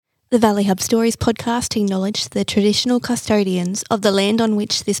The Valley Hub Stories podcast acknowledge the traditional custodians of the land on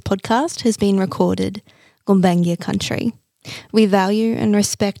which this podcast has been recorded, Gumbaynggirr country. We value and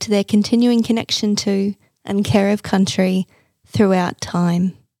respect their continuing connection to and care of country throughout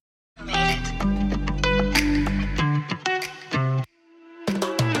time.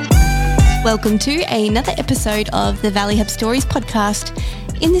 Welcome to another episode of the Valley Hub Stories podcast.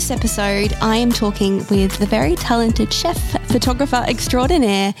 In this episode, I am talking with the very talented chef, photographer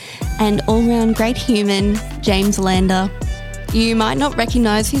extraordinaire, and all-round great human, James Lander. You might not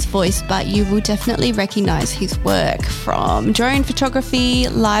recognise his voice, but you will definitely recognise his work, from drone photography,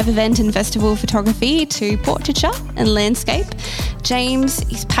 live event and festival photography to portraiture and landscape. James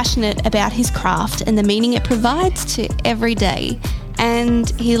is passionate about his craft and the meaning it provides to every day, and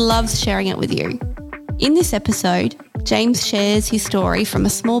he loves sharing it with you. In this episode, James shares his story from a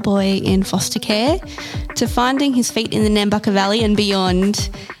small boy in foster care to finding his feet in the Nambucca Valley and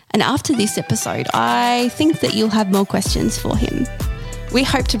beyond. And after this episode, I think that you'll have more questions for him. We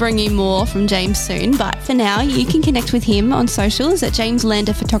hope to bring you more from James soon, but for now, you can connect with him on socials at James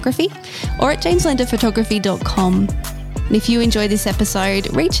Lander Photography or at jameslanderphotography.com. And if you enjoy this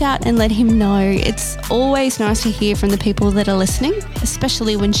episode, reach out and let him know. It's always nice to hear from the people that are listening,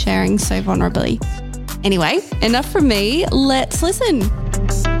 especially when sharing so vulnerably. Anyway, enough from me. Let's listen.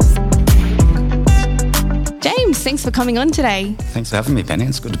 James, thanks for coming on today. Thanks for having me, Penny.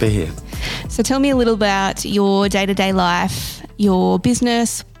 It's good to be here. So tell me a little about your day-to-day life, your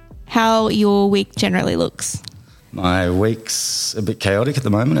business, how your week generally looks. My week's a bit chaotic at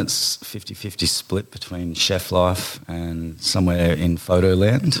the moment. It's 50-50 split between chef life and somewhere in photo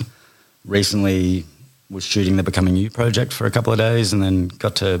land. Recently was shooting the Becoming You project for a couple of days and then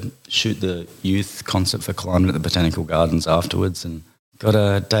got to shoot the youth concert for Climate at the Botanical Gardens afterwards, and got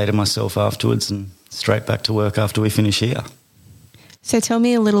a day to myself afterwards and straight back to work after we finish here. So tell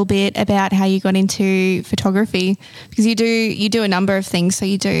me a little bit about how you got into photography, because you do a number of things. So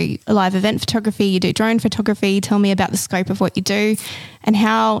you do live event photography, you do drone photography. Tell me about the scope of what you do and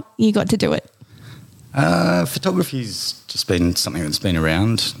how you got to do it. Photography's just been something that's been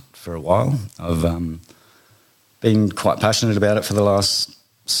around for a while. I've been quite passionate about it for the last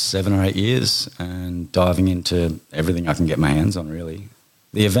 7 or 8 years and diving into everything I can get my hands on, really.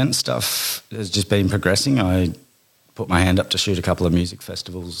 The event stuff has just been progressing. I put my hand up to shoot a couple of music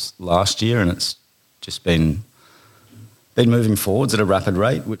festivals last year, and it's just been moving forwards at a rapid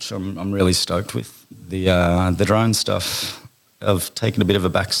rate, which I'm really stoked with. The drone stuff I've taken a bit of a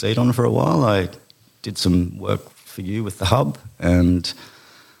back seat on for a while. I did some work for you with the hub, and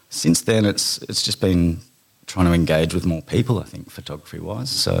since then it's just been trying to engage with more people, I think, photography-wise.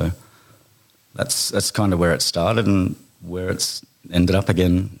 So that's kind of where it started and where it's ended up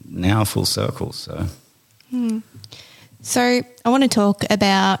again now, full circle. So I want to talk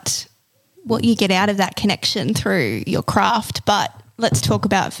about what you get out of that connection through your craft, but let's talk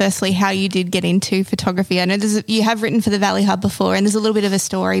about firstly how you did get into photography. I know you have written for the Valley Hub before, and there's a little bit of a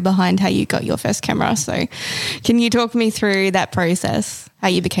story behind how you got your first camera. So can you talk me through that process, how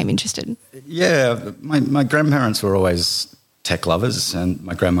you became interested? Yeah, my grandparents were always tech lovers, and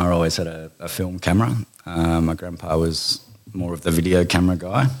my grandma always had a film camera. My grandpa was more of the video camera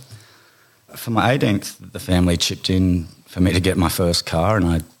guy. For my 18th, the family chipped in for me to get my first car, and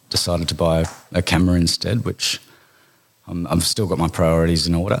I decided to buy a camera instead, which I've still got my priorities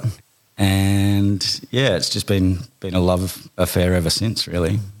in order. And yeah, it's just been a love affair ever since,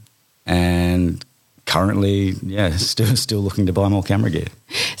 really. And currently, yeah, still looking to buy more camera gear.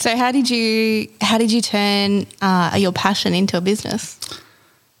 So how did you turn your passion into a business?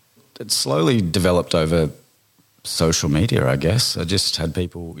 It slowly developed over social media, I guess. I just had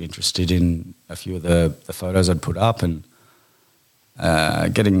people interested in a few of the photos I'd put up, and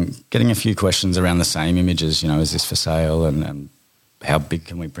getting a few questions around the same images. You know, is this for sale, and how big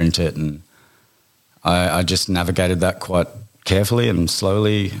can we print it? And I just navigated that quite carefully and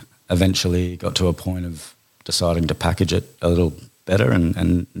slowly. Eventually, got to a point of deciding to package it a little better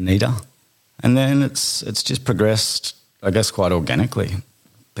and neater. And then it's just progressed, I guess, quite organically.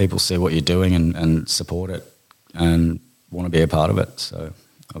 People see what you're doing and support it and want to be a part of it. So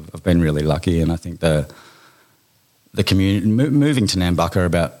I've been really lucky, and I think the community, moving to Nambucca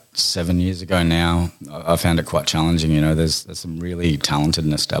about 7 years ago now, I found it quite challenging. You know, there's some really talented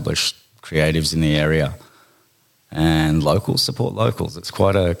and established creatives in the area, and locals support locals. It's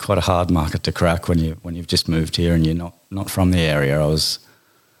quite a hard market to crack when you've just moved here and you're not from the area. I was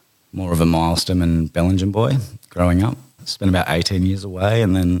more of a Milestone and Bellingen boy growing up. Spent about 18 years away,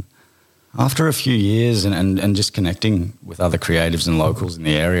 and then after a few years and just connecting with other creatives and locals in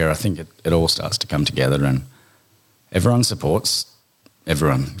the area, I think it all starts to come together, and everyone supports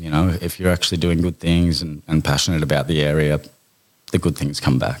everyone. You know, if you're actually doing good things and passionate about the area, the good things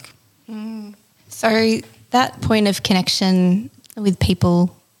come back. So that point of connection with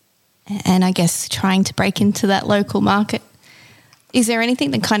people and I guess trying to break into that local market, is there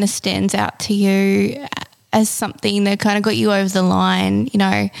anything that kind of stands out to you as something that kind of got you over the line? You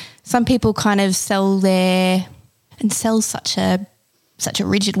know, some people kind of sell such a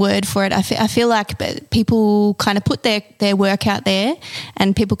rigid word for it. I feel like people kind of put their work out there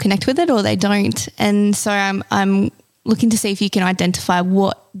and people connect with it or they don't. And so I'm looking to see if you can identify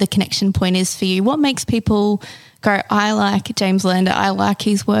what the connection point is for you. What makes people go, I like James Lander, I like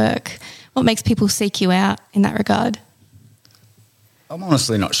his work? What makes people seek you out in that regard? I'm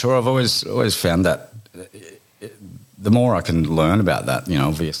honestly not sure. I've always found that the more I can learn about that, you know,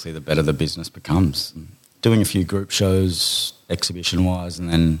 obviously the better the business becomes. Doing a few group shows, exhibition-wise, and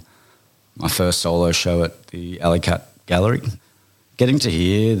then my first solo show at the Alley Cat Gallery, getting to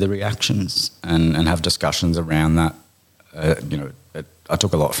hear the reactions and have discussions around that, I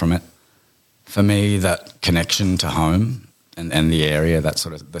took a lot from it. For me, that connection to home and the area, that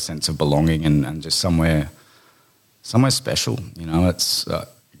sort of the sense of belonging and just somewhere special, you know. It's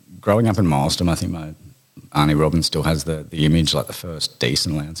growing up in Milestone, I think my Auntie Robin still has the image, like the first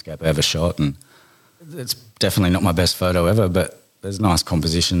decent landscape I ever shot, and it's definitely not my best photo ever, but there's nice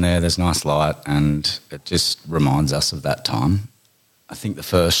composition there, there's nice light, and it just reminds us of that time. I think the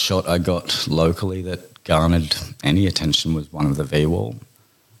first shot I got locally that garnered any attention was one of the V-Wall.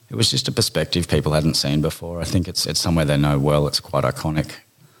 It was just a perspective people hadn't seen before. I think it's somewhere they know well. It's quite iconic.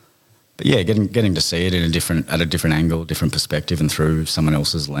 But yeah, getting to see it at a different angle, different perspective, and through someone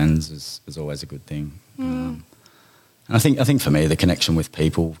else's lens is always a good thing. And I think for me the connection with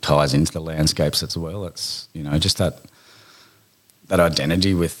people ties into the landscapes as well. It's, you know, just that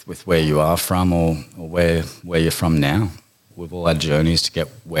identity with where you are from or where you're from now. We've all had journeys to get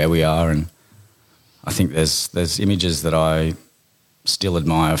where we are, and I think there's images that I still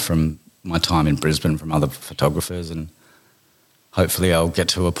admire from my time in Brisbane from other photographers, and hopefully I'll get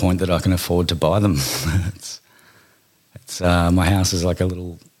to a point that I can afford to buy them. It's my house is like a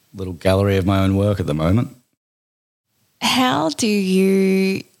little gallery of my own work at the moment. How do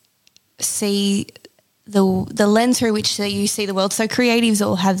you see the lens through which you see the world? So creatives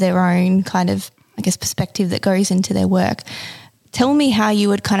all have their own kind of, I guess, perspective that goes into their work. Tell me how you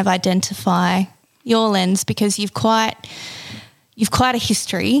would kind of identify your lens, because you've quite a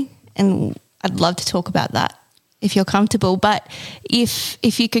history, and I'd love to talk about that if you're comfortable. But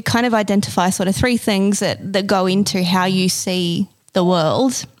if you could kind of identify sort of three things that go into how you see the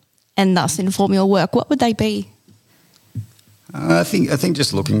world and thus inform your work, what would they be? I think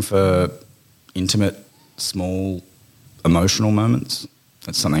just looking for intimate, small, emotional moments.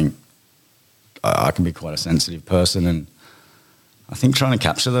 That's something I can be quite a sensitive person, and I think trying to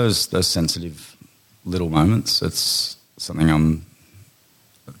capture those sensitive little moments, it's something I'm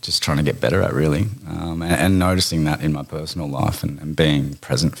just trying to get better at, really, and noticing that in my personal life and being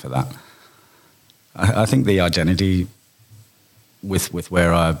present for that. I think the identity with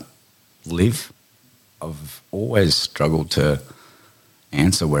where I live, I've always struggled to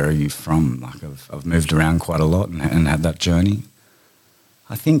answer where are you from. Like I've moved around quite a lot and had that journey.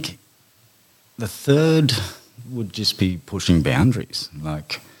 I think the third would just be pushing boundaries.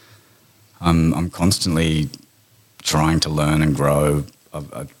 Like I'm constantly trying to learn and grow.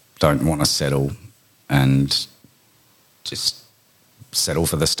 I don't want to settle and just settle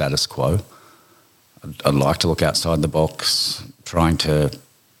for the status quo. I'd like to look outside the box, trying to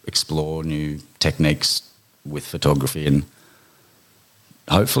explore new techniques with photography, and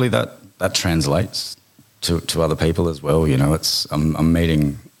hopefully that translates to other people as well. You know, I'm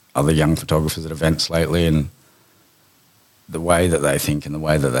meeting other young photographers at events lately, and the way that they think and the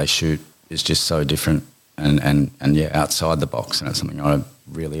way that they shoot is just so different and yeah, outside the box, and it's something I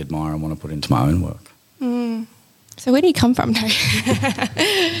really admire and want to put into my own work. So where do you come from?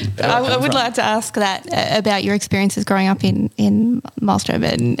 I would like to ask that about your experiences growing up in Milestone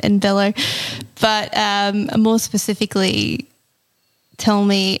and Bello, but more specifically, tell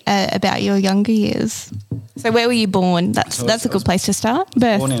me about your younger years. So where were you born? That's a good place to start.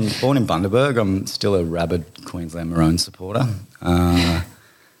 Birth. Born in Bundaberg. I'm still a rabid Queensland Maroon supporter.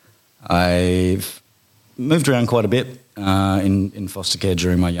 I've moved around quite a bit in foster care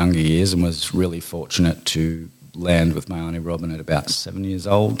during my younger years, and was really fortunate to land with my Auntie Robin at about 7 years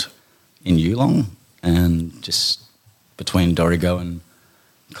old in Yulong, and just between Dorrigo and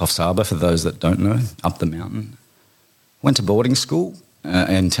Coffs Harbour, for those that don't know, up the mountain. Went to boarding school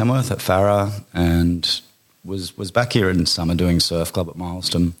in Tamworth at Farrer, and was back here in summer doing surf club at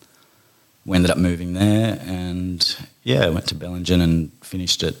Milestone. we ended up moving there, and I went to Bellingen and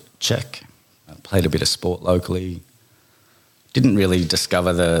finished at Czech. I played a bit of sport locally. Didn't really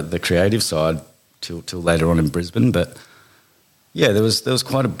discover the creative side till later on in Brisbane, but there was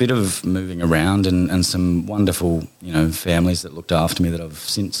quite a bit of moving around and some wonderful, families that looked after me that I've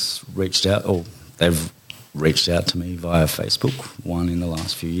since reached out, or they've reached out to me via Facebook, one in the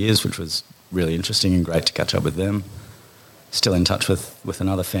last few years, which was really interesting and great to catch up with them. Still in touch with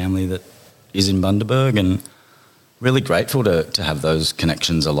another family that is in Bundaberg, and really grateful to have those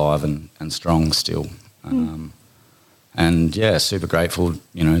connections alive and strong still. And super grateful,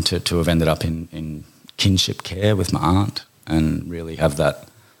 to have ended up in kinship care with my aunt and really have that,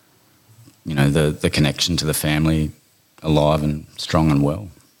 the connection to the family alive and strong and well.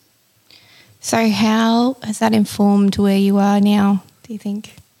 So how has that informed where you are now, do you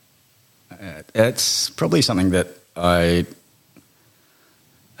think? It's probably something that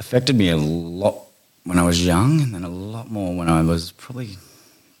affected me a lot when I was young, and then a lot more when I was probably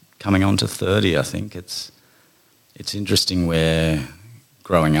coming on to 30, I think. It's interesting where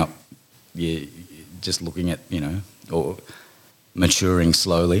growing up, you just looking at, or maturing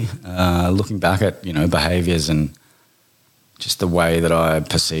slowly, looking back at, behaviours and just the way that I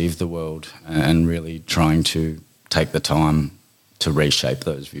perceive the world, and really trying to take the time to reshape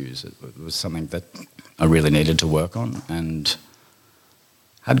those views. It was something that I really needed to work on, and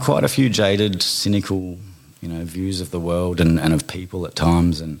had quite a few jaded, cynical, views of the world and of people at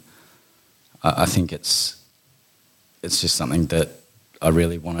times. And I think it's just something that I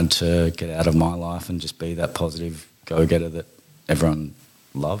really wanted to get out of my life and just be that positive go-getter that everyone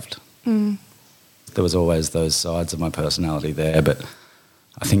loved. There was always those sides of my personality there, but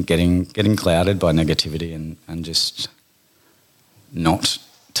I think getting clouded by negativity and just not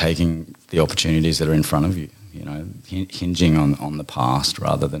taking the opportunities that are in front of you, hinging on the past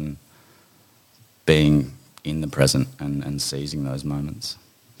rather than being in the present and seizing those moments.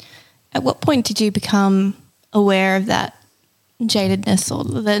 At what point did you become aware of that jadedness or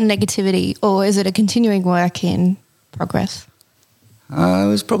the negativity, or is it a continuing work in progress? It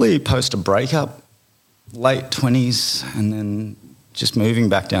was probably post a breakup, late 20s, and then just moving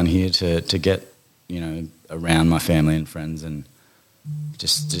back down here to get, around my family and friends, and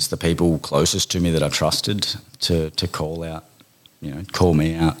just the people closest to me that I trusted to call out, call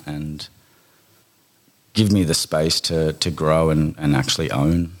me out and give me the space to grow and actually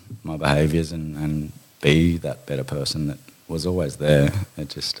own my behaviours and be that better person that was always there. It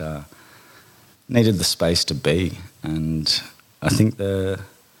just needed the space to be. And I think the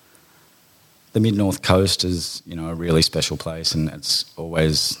Mid-North Coast is, a really special place, and it's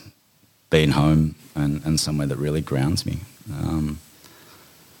always been home and somewhere that really grounds me.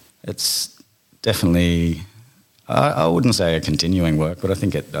 It's definitely, I wouldn't say a continuing work, but I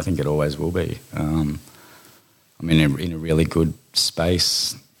think it always will be. I'm in a really good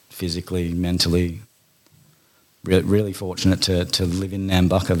space, physically, mentally. Really fortunate to live in the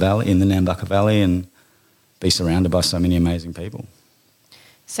Nambucca Valley, and be surrounded by so many amazing people.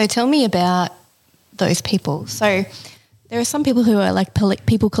 So tell me about those people. So there are some people who are like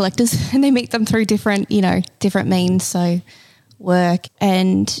people collectors, and they meet them through different means. So work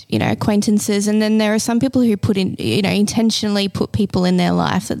and, acquaintances. And then there are some people who intentionally put people in their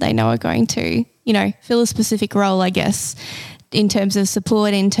life that they know are going to, fill a specific role, I guess, in terms of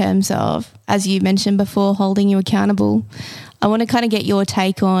support, in terms of, as you mentioned before, holding you accountable. I want to kind of get your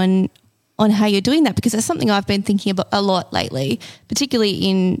take on how you're doing that, because it's something I've been thinking about a lot lately, particularly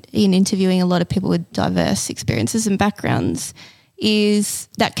in interviewing a lot of people with diverse experiences and backgrounds, is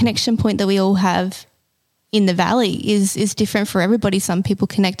that connection point that we all have in the valley is different for everybody. Some people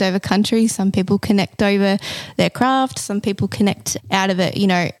connect over country, some people connect over their craft, some people connect out of it,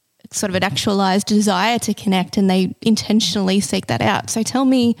 sort of an actualised desire to connect, and they intentionally seek that out. So tell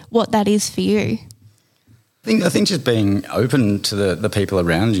me what that is for you. I think just being open to the people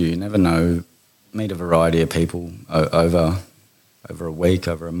around you. You never know, meet a variety of people over a week,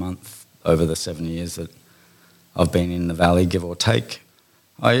 over a month, over the 7 years that I've been in the valley, give or take.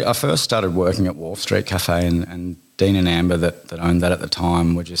 I first started working at Wharf Street Cafe, and Dean and Amber that owned that at the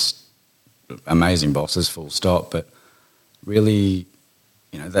time were just amazing bosses, full stop, but really,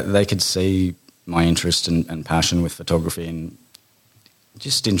 they could see my interest and passion with photography, and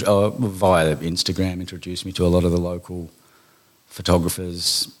just via Instagram introduced me to a lot of the local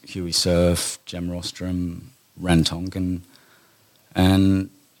photographers, Huey Surf, Jem Rostrom, Ran Tonkin, and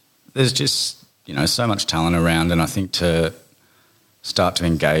there's just, so much talent around, and I think to start to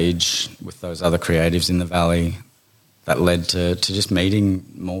engage with those other creatives in the valley, that led to just meeting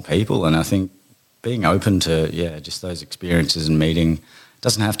more people. And I think being open to, just those experiences and meeting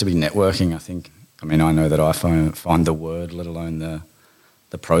doesn't have to be networking, I think. I mean, I know that I find the word, let alone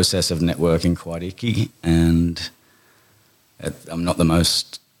the process of networking, quite icky, and I'm not the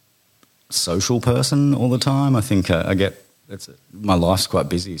most social person all the time. I think my life's quite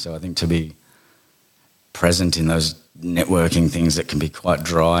busy, so I think to be present in those networking things that can be quite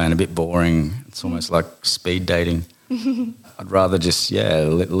dry and a bit boring, it's almost like speed dating. I'd rather just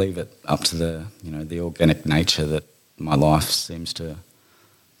leave it up to the organic nature that my life seems to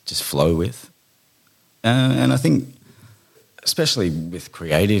just flow with. And I think, especially with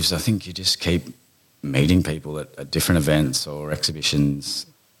creatives, I think you just keep meeting people at different events or exhibitions.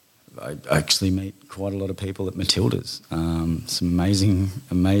 I actually meet quite a lot of people at Matilda's. Some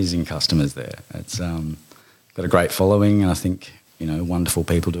amazing customers there. It's got a great following, and I think, wonderful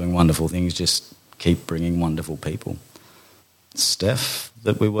people doing wonderful things just keep bringing wonderful people. Steph,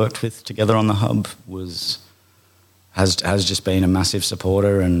 that we worked with together on the hub, has just been a massive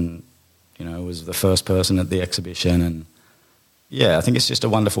supporter, and was the first person at the exhibition. And I think it's just a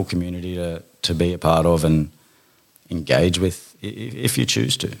wonderful community to be a part of and engage with if you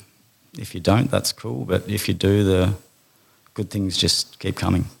choose to. If you don't, that's cool, but if you do, the good things just keep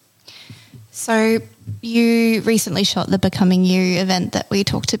coming. So you recently shot the Becoming You event that we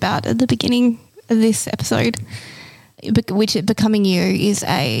talked about at the beginning of this episode, which Becoming You is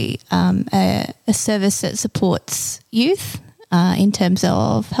a service that supports youth in terms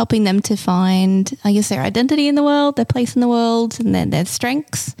of helping them to find, I guess, their identity in the world, their place in the world, and then their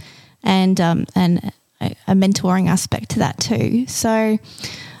strengths, and a mentoring aspect to that too. So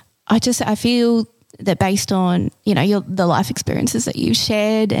I feel that based on, the life experiences that you've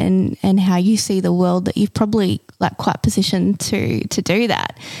shared and how you see the world, that you've probably quite positioned to do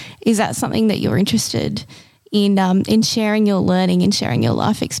that. Is that something that you're interested in sharing your learning and sharing your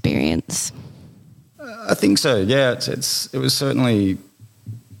life experience? I think so. Yeah, it was certainly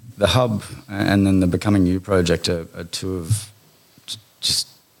the hub and then the Becoming You project are two of just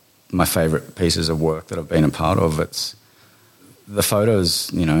my favourite pieces of work that I've been a part of. It's the photos,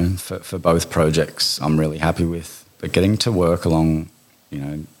 for both projects I'm really happy with, but getting to work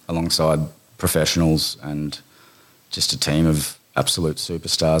alongside professionals and just a team of absolute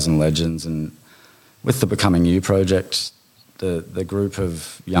superstars and legends. And with the Becoming You project, the group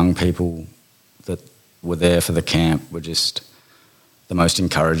of young people that were there for the camp were just the most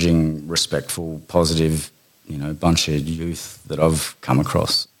encouraging, respectful, positive, bunch of youth that I've come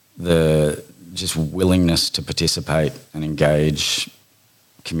across. The just willingness to participate and engage,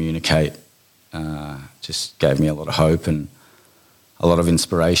 communicate, just gave me a lot of hope and a lot of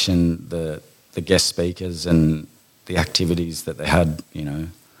inspiration. The guest speakers and the activities that they had,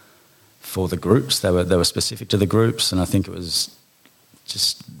 for the groups, they were specific to the groups, and I think it was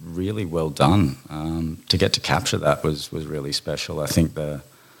just really well done. To get to capture that was really special. I think I'm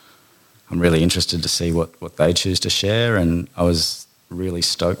really interested to see what they choose to share, and I was really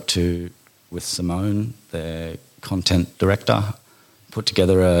stoked with Simone, their content director, put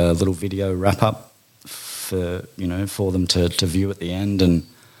together a little video wrap-up for them to view at the end, and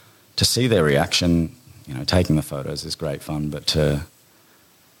to see their reaction. Taking the photos is great fun, but to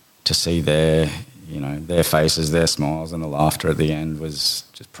see their faces, their smiles and the laughter at the end was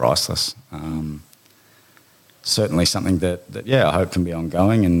just priceless. Certainly something that I hope can be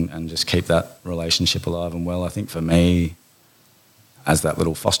ongoing and just keep that relationship alive and well. I think for me, as that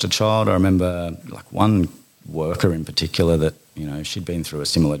little foster child, I remember one worker in particular that, she'd been through a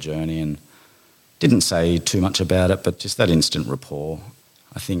similar journey and didn't say too much about it, but just that instant rapport.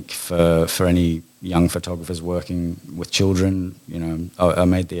 I think for any young photographers working with children, I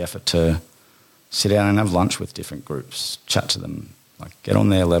made the effort to sit down and have lunch with different groups, chat to them, get on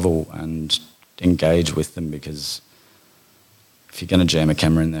their level and engage with them, because if you're going to jam a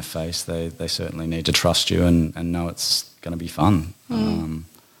camera in their face, they certainly need to trust you and know it's going to be fun.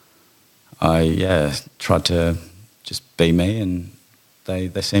 I tried to just be me, and they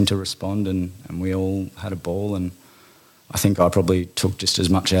seemed to respond, and we all had a ball, and I think I probably took just as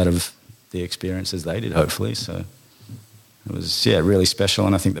much out of the experience as they did, hopefully. So it was really special,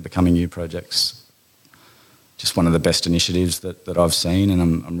 and I think the Becoming You project's just one of the best initiatives that I've seen, and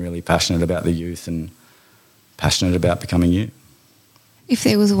I'm really passionate about the youth and passionate about Becoming You. If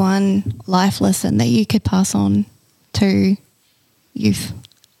there was one life lesson that you could pass on to youth,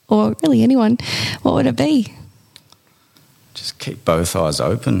 or really anyone, what would it be? Just keep both eyes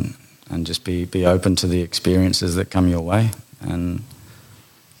open and just be open to the experiences that come your way and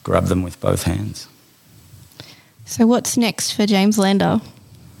grab them with both hands. So what's next for James Lander?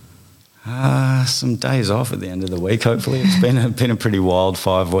 Some days off at the end of the week, hopefully. It's been a pretty wild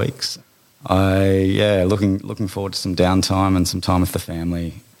 5 weeks. Looking forward to some downtime and some time with the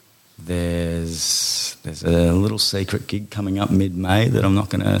family. There's a little secret gig coming up mid-May that I'm not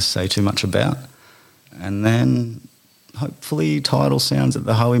going to say too much about. And then hopefully Tidal Sounds at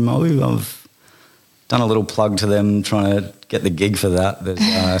the Hoey Moe. I've done a little plug to them, trying to get the gig for that.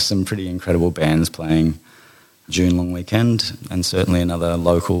 There's some pretty incredible bands playing June long weekend, and certainly another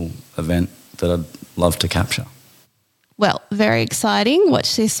local event that I'd love to capture. Well, very exciting.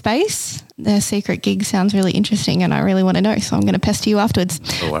 Watch this space. The secret gig sounds really interesting and I really want to know, so I'm going to pester you afterwards.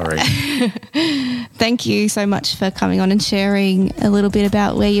 Don't worry. Thank you so much for coming on and sharing a little bit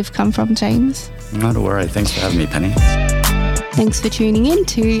about where you've come from, James. Not to worry. Thanks for having me, Penny. Thanks for tuning in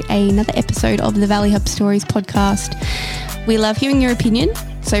to another episode of the Valley Hub Stories podcast. We love hearing your opinion,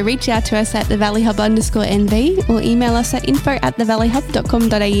 so reach out to us at thevalleyhub_NV or email us at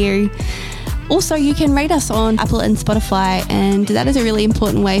info@thevalleyhub.com.au. Also, you can rate us on Apple and Spotify, and that is a really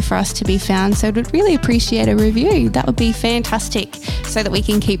important way for us to be found. So we'd really appreciate a review. That would be fantastic, so that we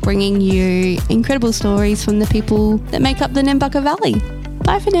can keep bringing you incredible stories from the people that make up the Nambucca Valley.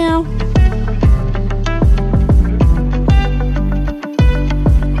 Bye for now.